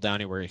letting people down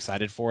who were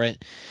excited for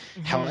it.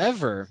 Hmm.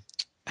 However,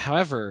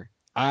 however,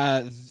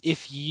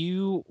 if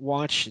you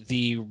watch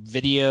the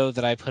video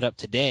that I put up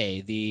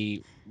today,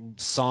 the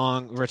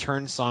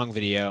return song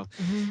video,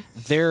 Hmm.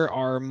 there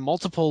are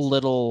multiple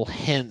little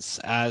hints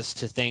as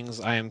to things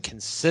I am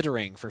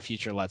considering for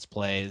future Let's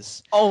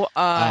Plays. Oh,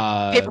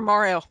 Uh, Paper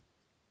Mario.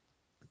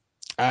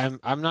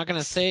 I'm not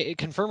gonna say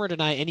confirm or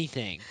deny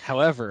anything.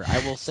 However, I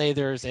will say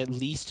there's at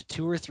least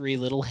two or three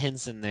little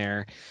hints in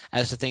there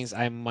as to things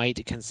I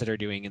might consider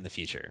doing in the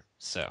future.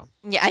 So,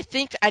 Yeah,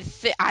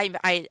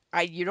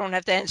 you don't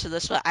have to answer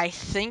this, but I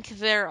think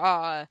there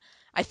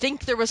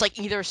was like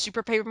either a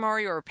Super Paper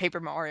Mario or a Paper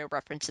Mario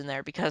reference in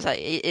there because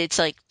it's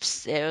like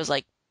it was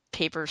like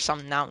paper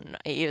something I don't know.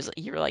 It was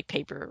you were like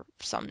paper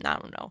something I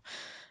don't know.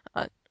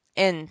 Uh,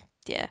 and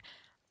yeah,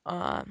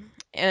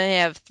 and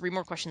I have three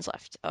more questions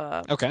left.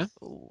 okay.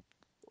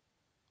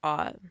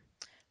 Uh,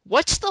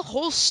 what's the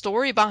whole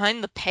story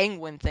behind the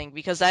penguin thing?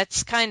 Because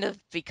that's kind of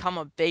become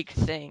a big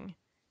thing.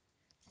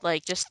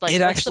 Like just like It what's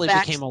the actually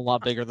back? became a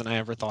lot bigger than I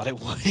ever thought it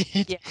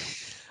would. Yeah.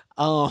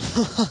 Um,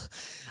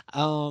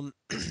 um,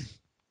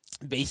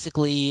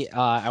 basically,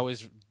 I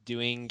was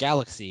doing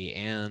Galaxy,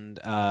 and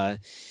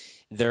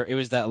there it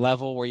was that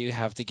level where you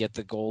have to get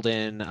the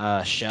golden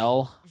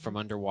shell Mhm. from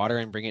underwater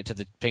and bring it to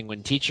the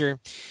penguin teacher.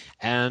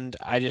 And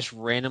I just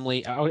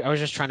randomly, I was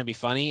just trying to be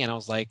funny, and I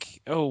was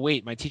like, "Oh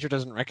wait, my teacher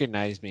doesn't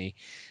recognize me,"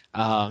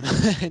 um,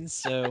 and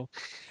so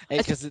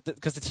because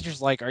the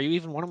teacher's like, "Are you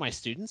even one of my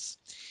students?"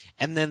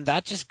 And then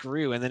that just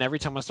grew, and then every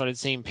time I started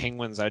seeing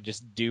penguins, I'd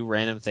just do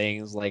random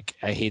things like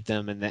I hate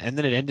them, and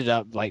then it ended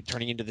up like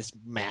turning into this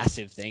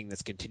massive thing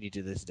that's continued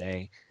to this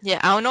day. Yeah,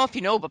 I don't know if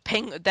you know, but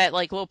that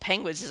like little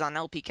penguins is on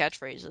LP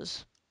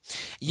catchphrases.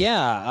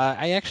 Yeah,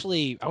 I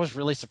was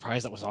really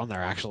surprised that was on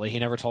there. Actually, he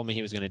never told me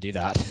he was going to do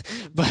that,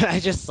 Mm. but I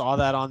just saw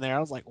that on there. I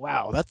was like,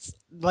 wow, that's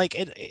like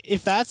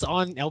if that's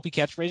on LP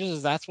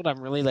catchphrases, that's what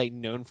I'm really like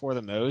known for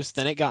the most.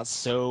 Then it got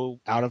so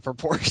out of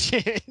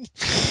proportion.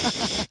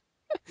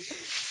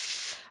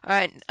 All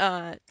right,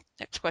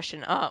 next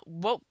question.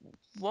 What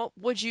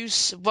would you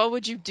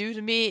do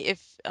to me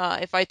if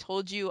I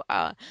told you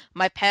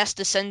my past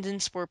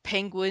descendants were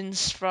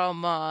penguins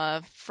from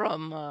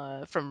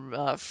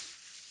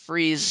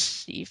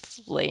Freezy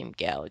Flame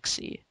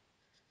Galaxy?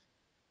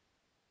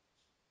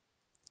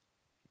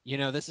 You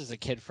know, this is a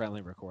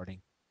kid-friendly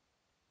recording.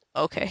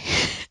 Okay.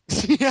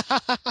 Yeah.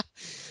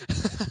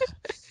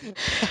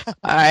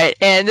 All right,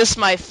 and this is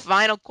my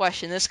final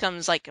question. This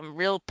comes like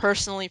real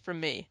personally from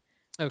me.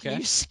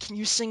 Okay. Can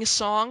you sing a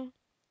song?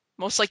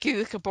 Most likely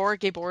the Kabora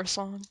Gabora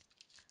song.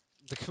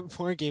 The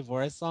Kapor Gay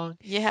Boris song.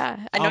 Yeah,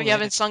 I know Oh you man.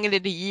 haven't sung it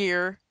in a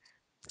year,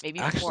 maybe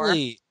more.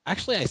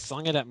 Actually, I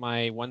sung it at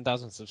my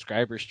 1,000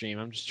 subscriber stream.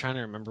 I'm just trying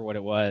to remember what it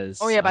Oh was.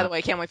 yeah, by the way,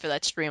 I can't wait for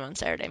that stream on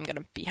Saturday. I'm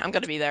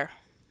gonna be there.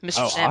 Mr.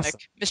 Oh, Samek. awesome.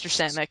 Mr.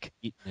 Samek.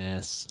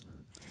 Sweetness.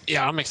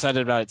 Yeah, I'm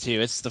excited about it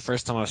too. It's the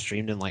first time I've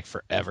streamed in like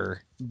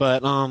forever.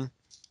 But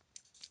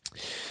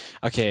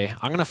okay,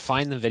 I'm gonna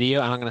find the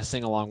video and I'm gonna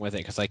sing along with it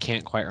because I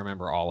can't quite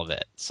remember all of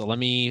it. So let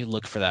me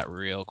look for that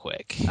real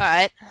quick.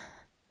 Alright.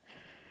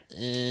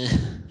 Eh,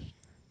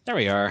 there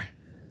we are.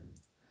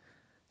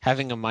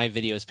 Having a my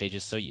videos page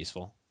is so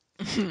useful.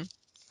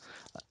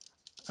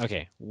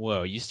 Okay,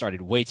 whoa, you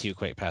started way too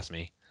quick past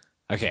me.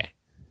 Okay,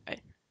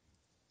 Alright.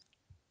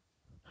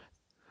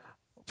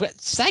 but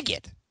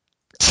second.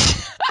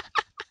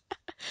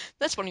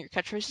 That's one of your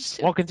catchphrases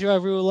too. Walking through a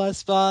rule, I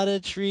spot a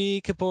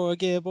tree. Kapora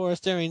Gibora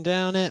staring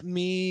down at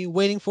me.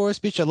 Waiting for a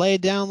speech, I lay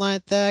it down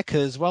like that.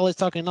 Cause while he's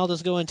talking, I'll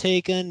just go and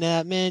take a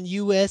nap. Man,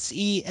 USELESS.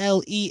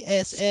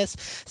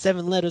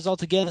 7 letters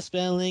altogether,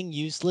 spelling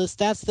useless.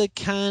 That's the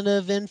kind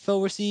of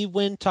info received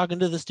when talking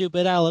to the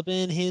stupid owl up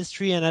in his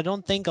tree. And I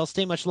don't think I'll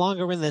stay much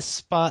longer in this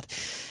spot.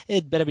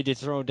 It better be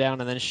thrown down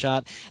and then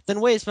shot.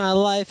 Then waste my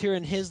life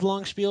hearing his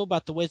long spiel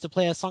about the ways to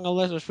play a song of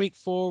letters week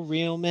for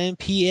real, man.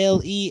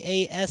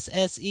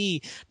 PLEASSE.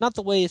 Not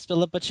the way you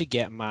spell it, but you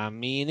get my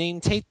meaning.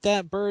 Take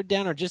that bird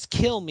down or just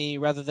kill me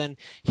rather than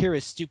hear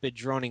his stupid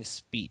droning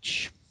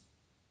speech.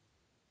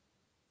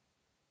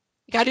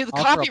 You gotta do the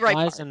Offer copyright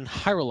applies part. in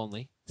Hyrule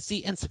only.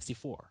 See N64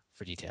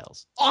 for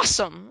details.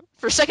 Awesome.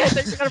 For a second, I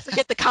thought you were gonna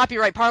forget the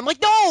copyright part. I'm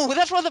like, no,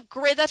 that's one of the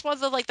great. That's one of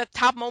the like the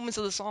top moments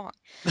of the song.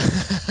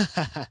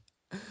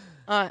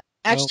 Oh,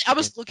 Actually, I man.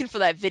 was looking for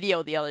that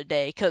video the other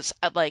day because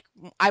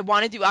I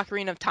want to do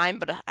Ocarina of Time,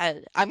 but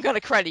I'm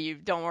gonna credit you.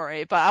 Don't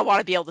worry, but I want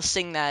to be able to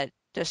sing that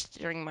just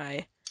during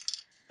my.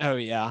 Oh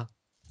yeah.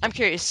 I'm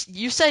curious.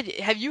 You said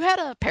have you had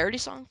a parody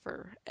song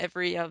for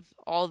every of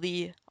all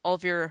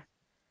of your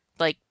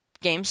like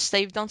games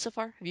that you've done so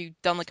far? Have you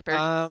done like a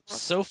parody?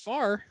 So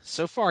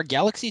far,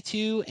 Galaxy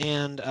 2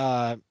 and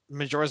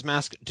Majora's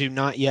Mask do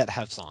not yet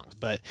have songs,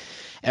 but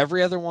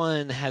every other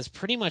one has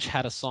pretty much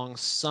had a song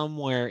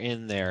somewhere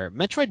in there.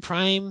 Metroid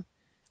Prime,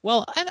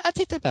 well, I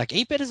take that back.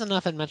 8-bit is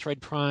enough in Metroid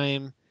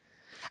Prime.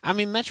 I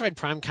mean, Metroid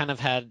Prime kind of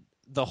had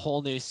the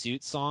whole new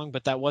suit song,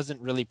 but that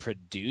wasn't really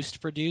produced.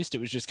 It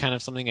was just kind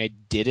of something I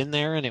did in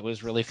there, and it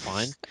was really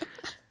fun.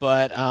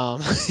 But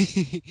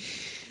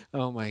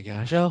oh my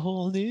gosh, a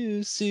whole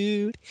new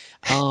suit.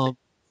 Um,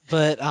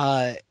 but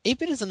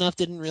 8-bit is enough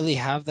didn't really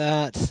have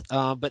that.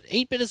 But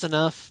 8-bit is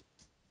enough,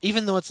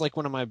 even though it's like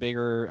one of my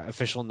bigger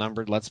official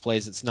numbered Let's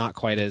Plays, it's not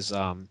quite as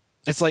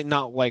it's like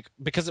not like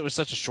because it was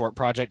such a short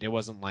project, it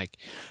wasn't like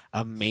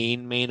a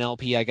main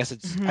LP. I guess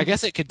it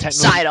could technically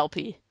Side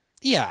LP.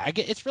 yeah,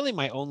 it's really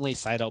my only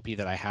side LP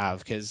that I have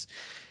because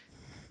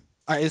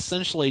I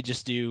essentially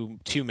just do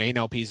two main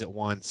LPs at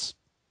once.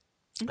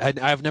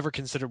 I've never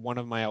considered one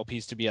of my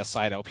LPs to be a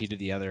side LP to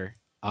the other.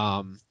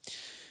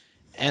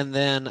 And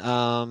then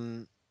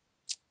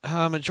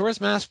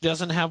Majora's Mask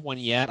doesn't have one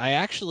yet.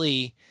 It's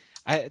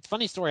a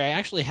funny story. I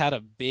actually had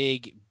a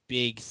big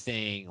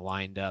thing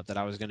lined up that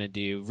I was going to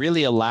do,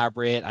 really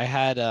elaborate. I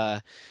had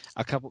there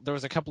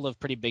was a couple of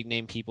pretty big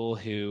name people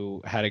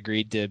who had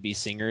agreed to be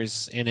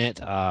singers in it,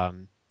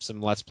 some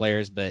Let's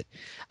Players, but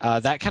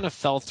that kind of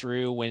fell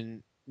through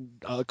when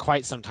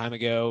quite some time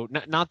ago.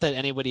 Not that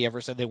anybody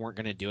ever said they weren't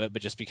going to do it,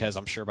 but just because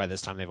I'm sure by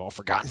this time they've all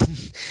forgotten.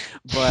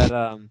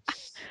 But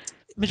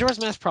Majora's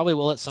Mask probably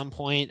will at some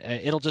point.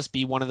 It'll just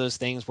be one of those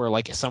things where,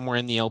 like, somewhere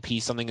in the LP,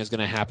 something is going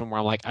to happen where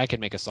I'm like, I could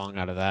make a song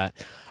out of that.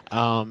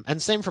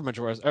 And same for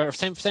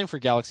same for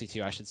Galaxy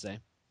 2, I should say.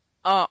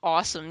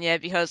 Awesome, yeah,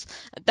 because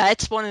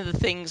that's one of the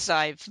things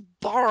I've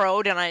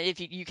borrowed, and if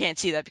you can't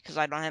see that because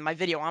I don't have my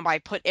video on, but I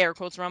put air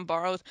quotes around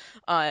borrowed.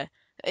 Yeah,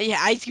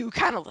 I do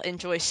kind of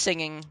enjoy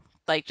singing,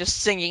 like just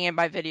singing in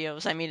my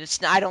videos. I mean,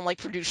 I don't like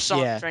produce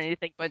songs Yeah, or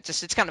anything, but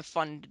it's kind of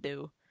fun to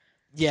do.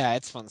 yeah,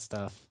 it's fun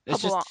stuff.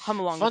 It's just Hum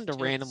along with fun the to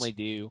tunes. randomly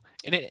do,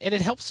 and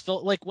it helps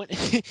feel like when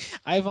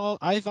I've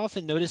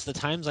often noticed the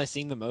times I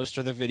sing the most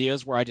are the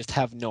videos where I just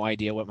have no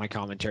idea what my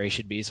commentary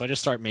should be, so I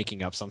just start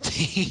making up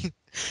something.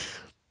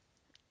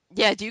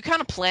 Yeah, do you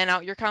kind of plan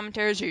out your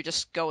commentaries, or you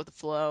just go with the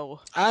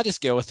flow? I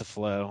just go with the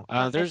flow.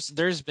 Okay.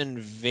 There's been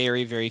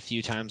very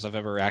few times I've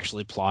ever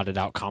actually plotted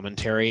out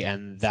commentary,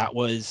 and that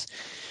was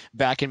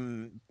back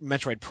in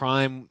Metroid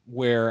Prime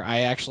where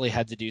I actually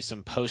had to do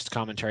some post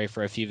commentary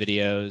for a few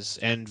videos,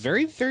 and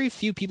very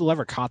few people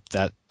ever caught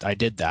that I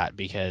did that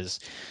because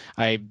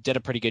I did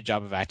a pretty good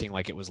job of acting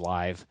like it was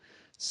live.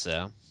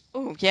 So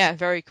Oh, yeah,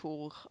 very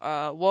cool.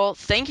 Well,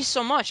 thank you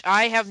so much.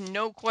 I have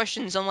no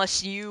questions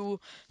unless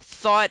you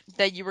thought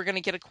that you were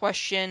gonna get a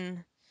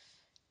question,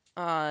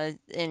 and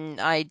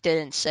I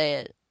didn't say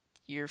it.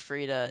 You're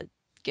free to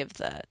give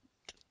that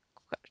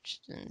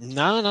question.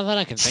 no, not that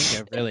I can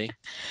think of really.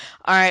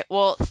 All right,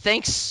 well,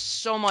 thanks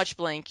so much,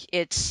 Blink.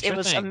 It Sure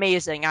was thing.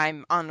 amazing.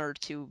 I'm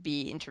honored to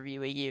be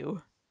interviewing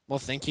you. Well,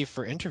 thank you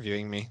for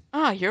interviewing me.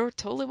 Ah, you're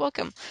totally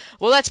welcome.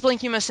 Well, that's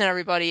Blinkkandyoumissit,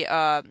 everybody.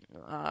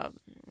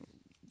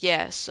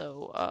 Yeah,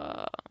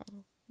 so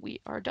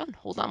we are done.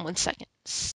 Hold on one second.